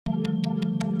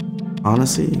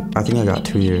Honestly, I think I got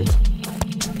 2 years.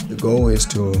 The goal is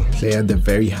to play at the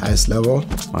very highest level.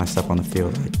 When I step on the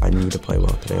field, like, I need to play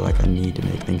well today. Like, I need to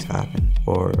make things happen,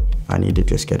 or I need to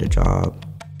just get a job.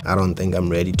 I don't think I'm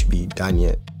ready to be done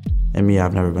yet. And me,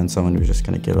 I've never been someone who's just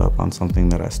gonna give up on something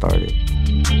that I started.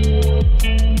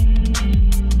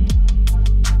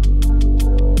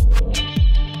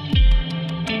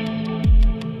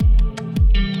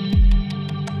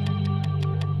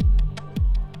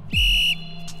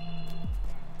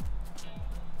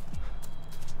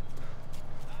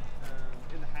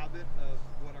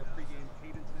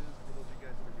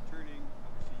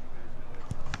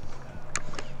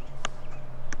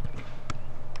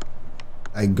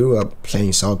 I grew up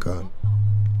playing soccer.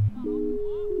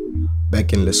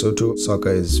 Back in Lesotho, soccer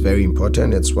is very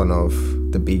important. It's one of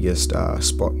the biggest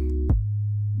sport.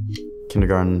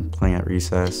 Kindergarten, playing at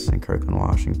recess in Kirkland,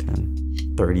 Washington.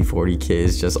 30, 40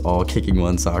 kids just all kicking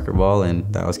one soccer ball, and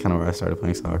that was kind of where I started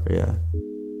playing soccer, yeah.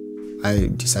 I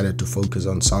decided to focus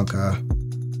on soccer.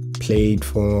 Played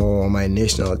for my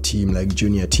national team, like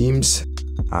junior teams.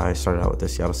 I started out with the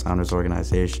Seattle Sounders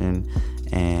organization,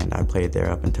 and I played there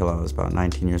up until I was about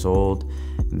 19 years old.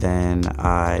 Then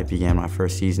I began my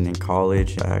first season in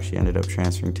college. I actually ended up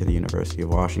transferring to the University of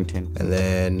Washington. And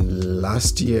then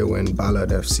last year when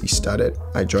Ballard FC started,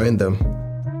 I joined them.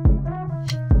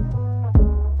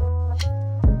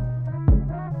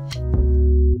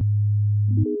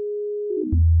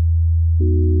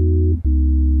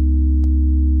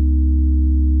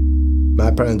 My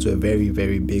parents were very,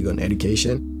 very big on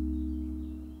education.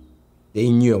 They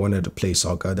knew I wanted to play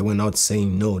soccer. They were not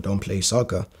saying, no, don't play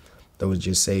soccer. They were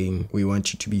just saying, we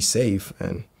want you to be safe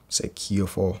and secure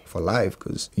for life,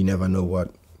 because you never know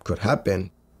what could happen.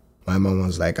 My mom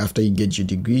was like, after you get your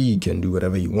degree, you can do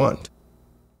whatever you want.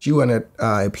 She wanted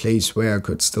a place where I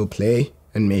could still play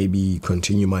and maybe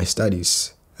continue my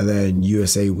studies. And then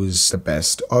USA was the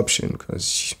best option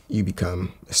because you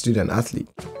become a student athlete.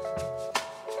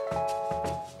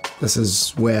 This is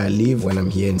where I live when I'm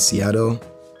here in Seattle.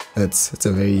 It's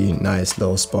a very nice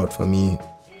little spot for me.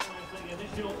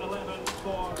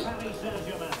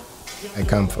 I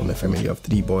come from a family of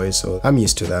 3 boys, so I'm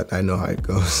used to that. I know how it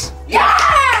goes.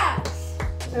 Yes!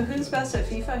 So who's best at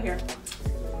FIFA here?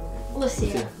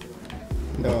 Lesia.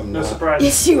 No, I'm No not. surprise.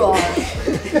 Yes, you are.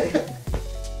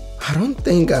 I don't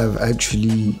think I've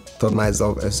actually thought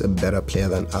myself as a better player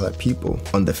than other people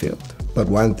on the field. But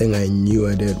one thing I knew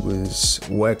I did was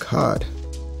work hard.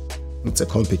 It's a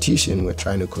competition, we're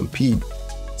trying to compete.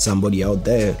 Somebody out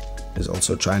there is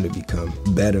also trying to become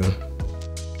better.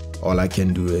 All I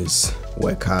can do is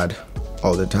work hard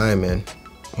all the time, and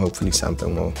hopefully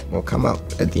something will come out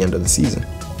at the end of the season.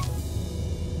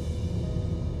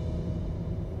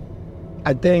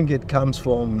 I think it comes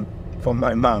from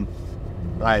my mom.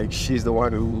 Like, she's the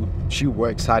one she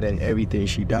works hard in everything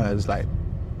she does. Like,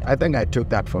 I think I took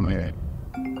that from her.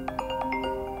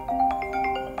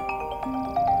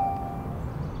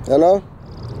 Hello?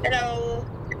 Hello.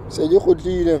 Say you could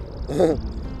lead.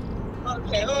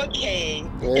 Okay.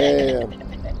 Yeah.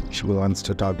 She wants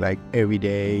to talk like every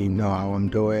day, know how I'm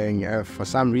doing. If for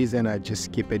some reason I just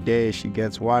skip a day, she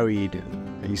gets worried.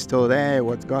 Are you still there?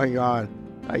 What's going on?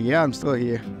 Like, yeah, I'm still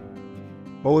here.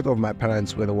 Both of my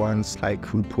parents were the ones like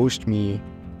who pushed me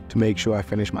to make sure I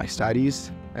finish my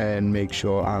studies and make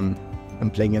sure I'm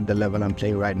playing at the level I'm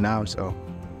playing right now. So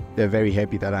they're very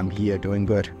happy that I'm here doing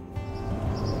good.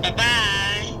 Bye-bye.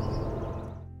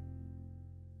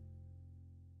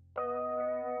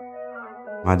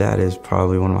 My dad is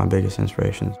probably one of my biggest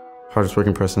inspirations. Hardest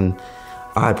working person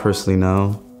I personally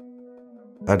know.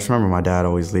 I just remember my dad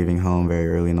always leaving home very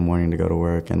early in the morning to go to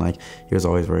work, and like he was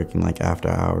always working like after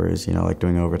hours, you know, like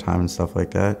doing overtime and stuff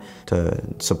like that to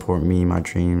support me, my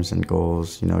dreams and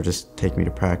goals, you know, just take me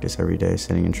to practice every day,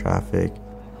 sitting in traffic.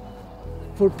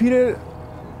 For Peter,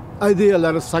 I did a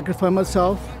lot of sacrifice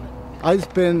myself. I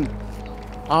spend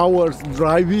hours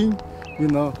driving, you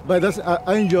know, but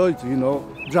I enjoy it, you know,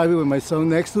 driving with my son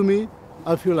next to me.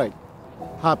 I feel like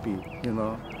happy, you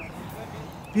know.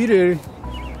 Peter,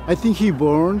 I think he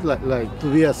born like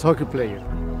to be a soccer player.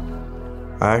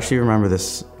 I actually remember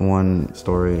this one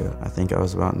story. I think I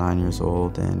was about 9 years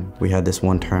old, and we had this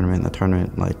one tournament. The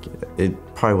tournament, like, it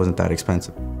probably wasn't that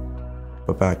expensive.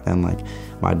 But back then, like,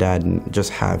 my dad didn't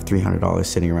just have $300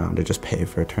 sitting around to just pay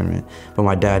for a tournament. But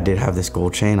my dad did have this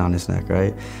gold chain on his neck,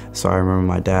 right? So I remember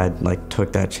my dad, like,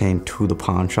 took that chain to the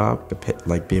pawn shop to pay,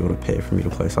 like, be able to pay for me to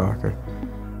play soccer,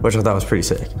 which I thought was pretty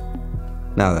sick,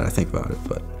 now that I think about it.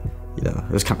 But, you know,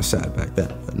 it was kind of sad back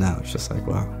then. But now it's just like,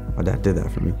 wow, my dad did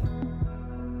that for me.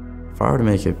 If I were to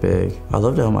make it big, I'd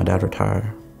love to help my dad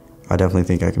retire. I definitely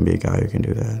think I can be a guy who can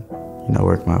do that. you know,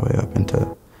 work my way up into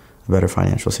a better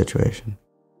financial situation.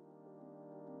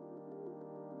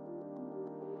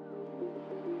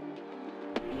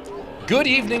 Good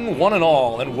evening, one and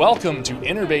all, and welcome to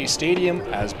Inner Bay Stadium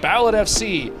as Ballard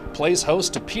FC plays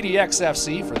host to PDX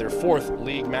FC for their 4th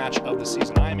league match of the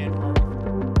season. I am Andrew.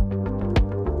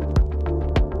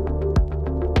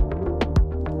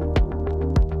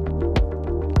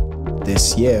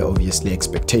 This year, obviously,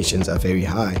 expectations are very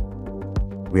high.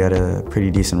 We had a pretty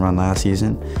decent run last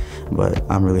season, but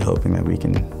I'm really hoping that we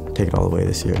can take it all the way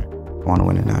this year. I want to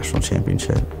win a national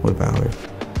championship with Ballard.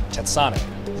 Thetsane,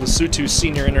 Lesotho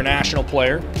senior international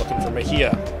player, looking for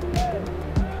Lesia.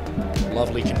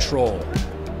 Lovely control.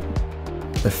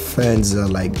 The fans are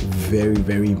like very,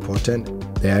 very important.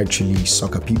 They're actually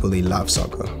soccer people, they love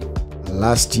soccer.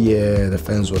 Last year, the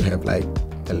fans would have like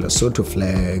a Lesotho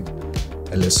flag,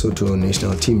 a Lesotho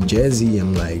national team jersey.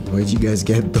 I'm like, where'd you guys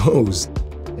get those?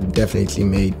 It definitely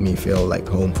made me feel like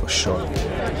home for sure.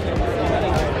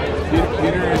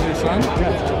 Peter is your son?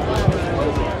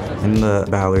 In the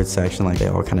Ballard section, like, they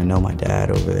all kind of know my dad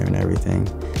over there and everything.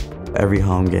 Every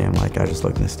home game, like, I just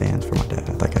look in the stands for my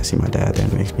dad. Like, I see my dad there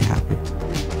and it makes me happy.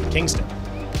 Kingston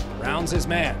rounds his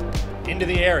man into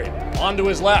the area, onto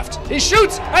his left. He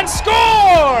shoots and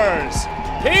scores!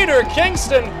 Peter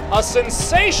Kingston, a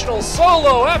sensational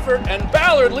solo effort, and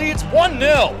Ballard leads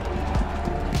 1-0.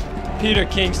 Peter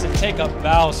Kingston, take a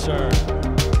bow, sir.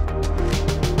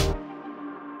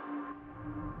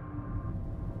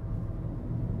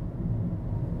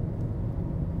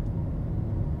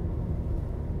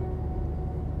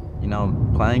 You know,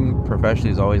 playing professionally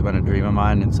has always been a dream of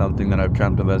mine and something that I've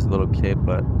dreamt of as a little kid,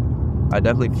 but I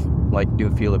definitely do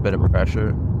feel a bit of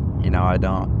pressure. You know, I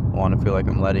don't want to feel like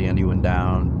I'm letting anyone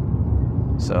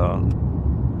down. So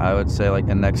I would say like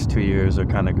the next 2 years are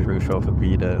kind of crucial for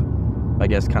me to, I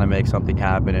guess, kind of make something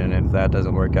happen, and if that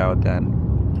doesn't work out, then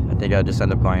I think I'll just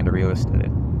end up going into real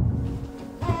estate.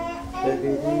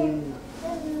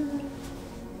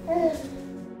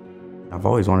 I've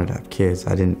always wanted to have kids.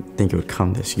 I didn't think it would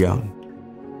come this young.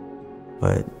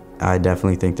 But I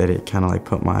definitely think that it kind of like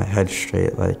put my head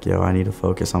straight, like, yo, I need to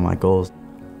focus on my goals.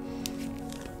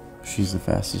 She's the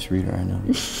fastest reader I know.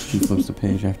 She flips the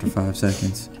page after 5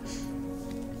 seconds.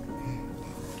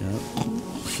 Yep.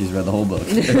 She's read the whole book.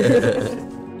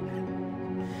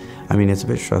 I mean, it's a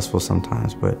bit stressful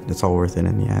sometimes, but it's all worth it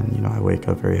in the end. You know, I wake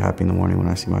up very happy in the morning when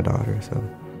I see my daughter, so.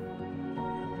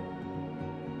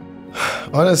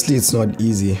 Honestly, it's not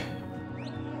easy.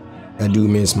 I do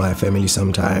miss my family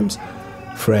sometimes,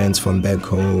 friends from back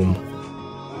home.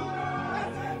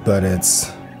 But in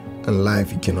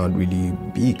life, you cannot really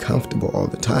be comfortable all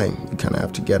the time. You kind of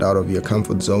have to get out of your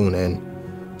comfort zone and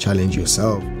challenge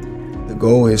yourself. The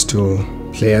goal is to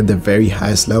play at the very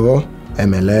highest level,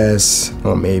 MLS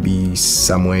or maybe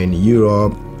somewhere in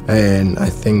Europe. And I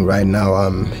think right now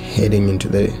I'm heading in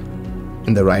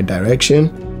the right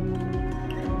direction.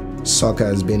 Soccer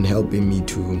has been helping me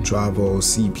to travel,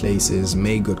 see places,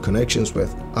 make good connections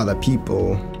with other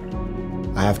people.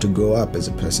 I have to grow up as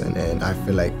a person, and I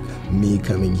feel like me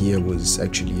coming here was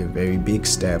actually a very big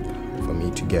step for me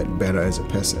to get better as a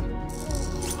person.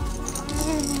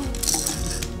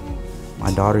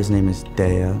 My daughter's name is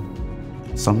Lesia.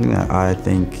 Something that I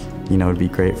think, you know, would be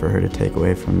great for her to take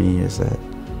away from me is that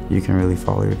you can really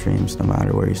follow your dreams no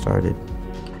matter where you started.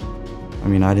 I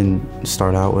mean, I didn't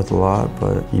start out with a lot,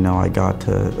 but, you know, I got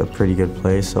to a pretty good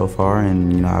place so far,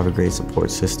 and, you know, I have a great support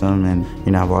system, and,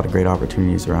 you know, I have a lot of great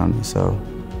opportunities around me, so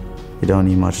you don't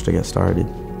need much to get started.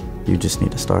 You just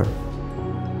need to start.